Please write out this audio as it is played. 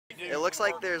It looks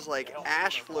like there's like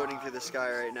ash floating through the sky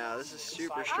right now. This is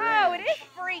super strange. Oh, it is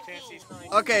freaky.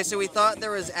 Okay, so we thought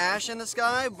there was ash in the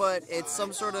sky, but it's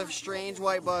some sort of strange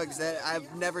white bugs that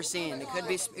I've never seen. It could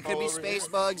be space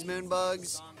bugs, moon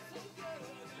bugs.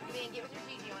 Give us your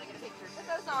feet. You want to get a picture? Put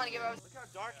those on and give us. Look how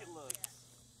dark it looks.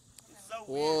 It's so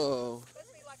Whoa.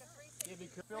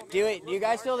 Do you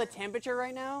guys feel the temperature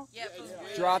right now? Yep.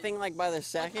 Dropping like by the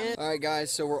second. All right,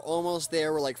 guys. So we're almost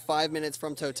there. We're like 5 minutes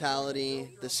from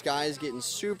totality. The sky's getting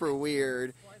super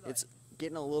weird. It's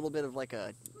getting a little bit of like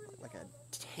a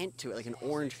tint to it, like an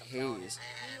orange haze.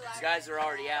 These guys are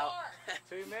already out.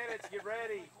 2 minutes. Get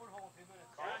ready.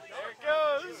 There it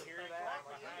goes. Here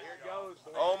it goes.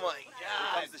 Oh my God!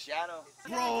 Here comes the shadow.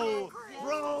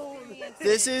 Bro.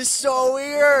 This is so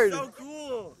weird. So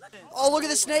cool. Oh, look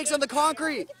at the snakes on the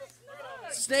concrete.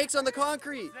 Snakes on the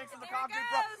concrete. Next to the concrete,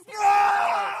 bro.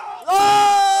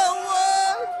 Oh,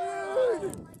 what,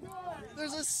 dude?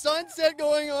 There's a sunset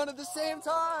going on at the same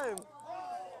time.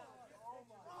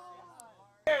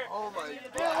 Oh my Dude,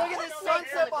 look at this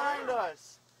sunset behind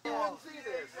us. You wouldn't see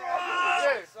this.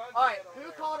 Dude, all right,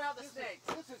 who called out the snakes?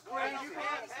 This is crazy.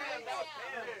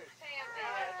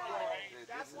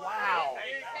 Wow.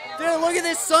 Dude, look at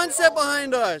this sunset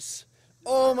behind us.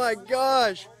 Oh my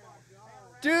gosh.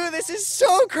 Dude, this is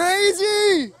so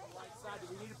crazy.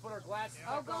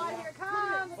 Oh God, here it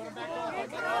comes. Here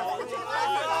it comes.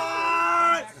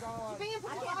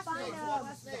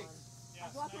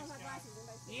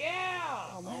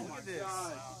 Yeah. Oh my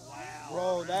God.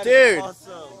 Bro, that is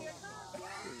awesome.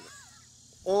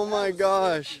 Oh my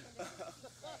gosh.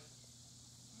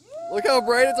 Look how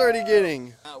bright it's already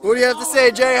getting. What do you have to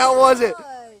say, Jay? How was it?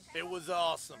 It was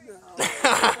awesome.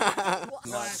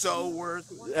 So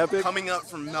worth Epic. coming up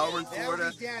from Melbourne,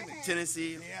 Florida,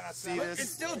 Tennessee. See this? It's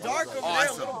still dark over there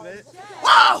a little bit.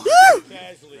 Wow!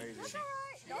 Casually.